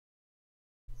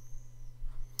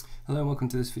Hello and welcome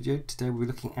to this video. Today we'll be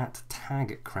looking at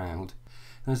Tagcrowd.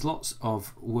 There's lots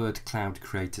of word cloud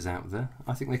creators out there.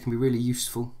 I think they can be really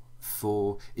useful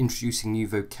for introducing new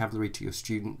vocabulary to your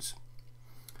students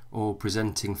or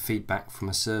presenting feedback from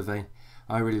a survey.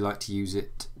 I really like to use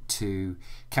it to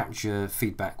capture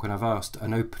feedback when I've asked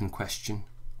an open question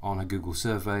on a Google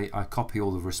survey. I copy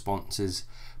all the responses,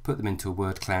 put them into a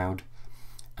word cloud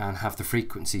and have the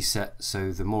frequency set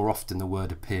so the more often the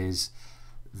word appears,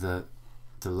 the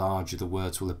larger the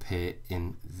words will appear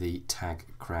in the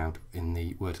Tagcrowd in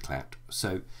the word cloud.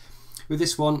 So with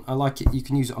this one, I like it. You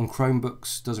can use it on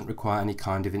Chromebooks, doesn't require any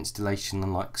kind of installation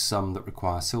unlike some that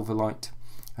require Silverlight.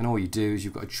 And all you do is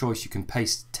you've got a choice. You can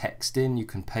paste text in, you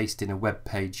can paste in a web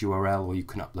page URL, or you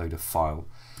can upload a file.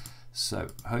 So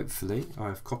hopefully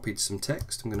I've copied some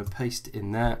text. I'm going to paste it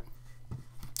in there.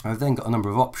 I've then got a number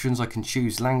of options. I can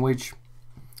choose language.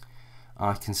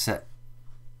 I can set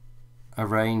a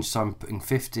range, so I'm putting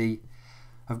 50.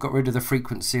 I've got rid of the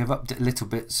frequency. I've upped it a little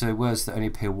bit so words that only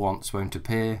appear once won't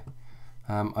appear.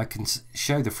 I can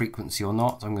show the frequency or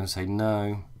not. I'm going to say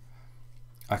no.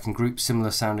 I can group similar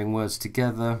sounding words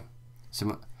together,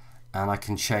 and I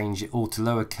can change it all to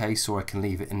lowercase, or I can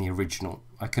leave it in the original.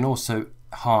 I can also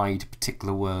hide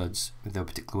particular words if there are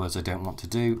particular words I don't want to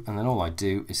do, and then all I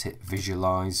do is hit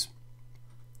visualize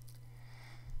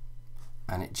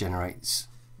and it generates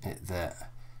it there.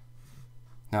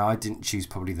 Now I didn't choose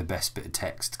probably the best bit of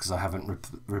text because I haven't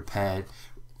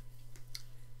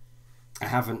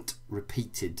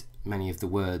repeated many of the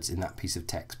words in that piece of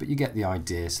text, but you get the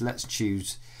idea. So let's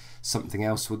choose something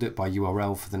else. We'll do it by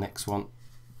URL for the next one.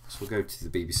 So we'll go to the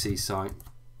BBC site.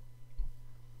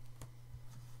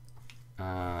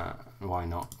 Why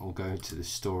not? We'll go to the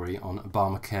story on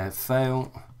Obamacare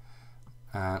fail.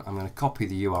 I'm going to copy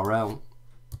the URL,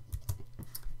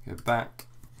 go back,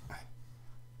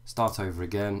 start over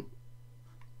again,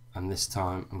 and this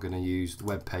time I'm going to use the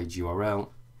web page URL.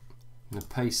 I'm going to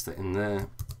paste that in there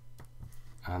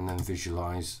and then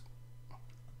visualize.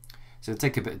 So it'll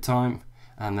take a bit of time,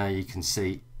 and there you can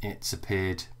see it's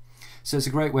appeared. So it's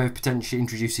a great way of potentially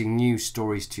introducing new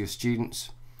stories to your students.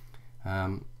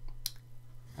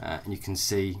 And you can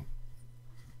see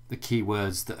the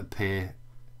keywords that appear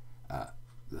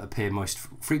most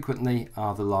frequently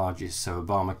are the largest. So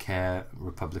Obamacare,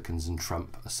 Republicans and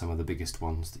Trump are some of the biggest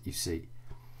ones that you see.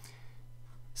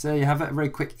 So there you have it, a very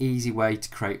quick, easy way to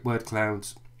create word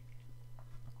clouds.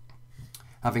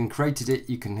 Having created it,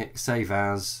 you can hit save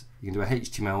as, you can do a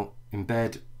HTML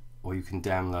embed, or you can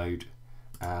download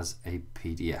as a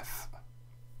PDF.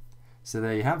 So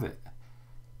there you have it.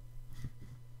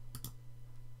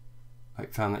 I hope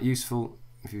you found that useful.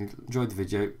 If you enjoyed the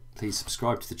video, please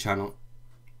subscribe to the channel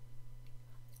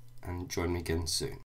and join me again soon.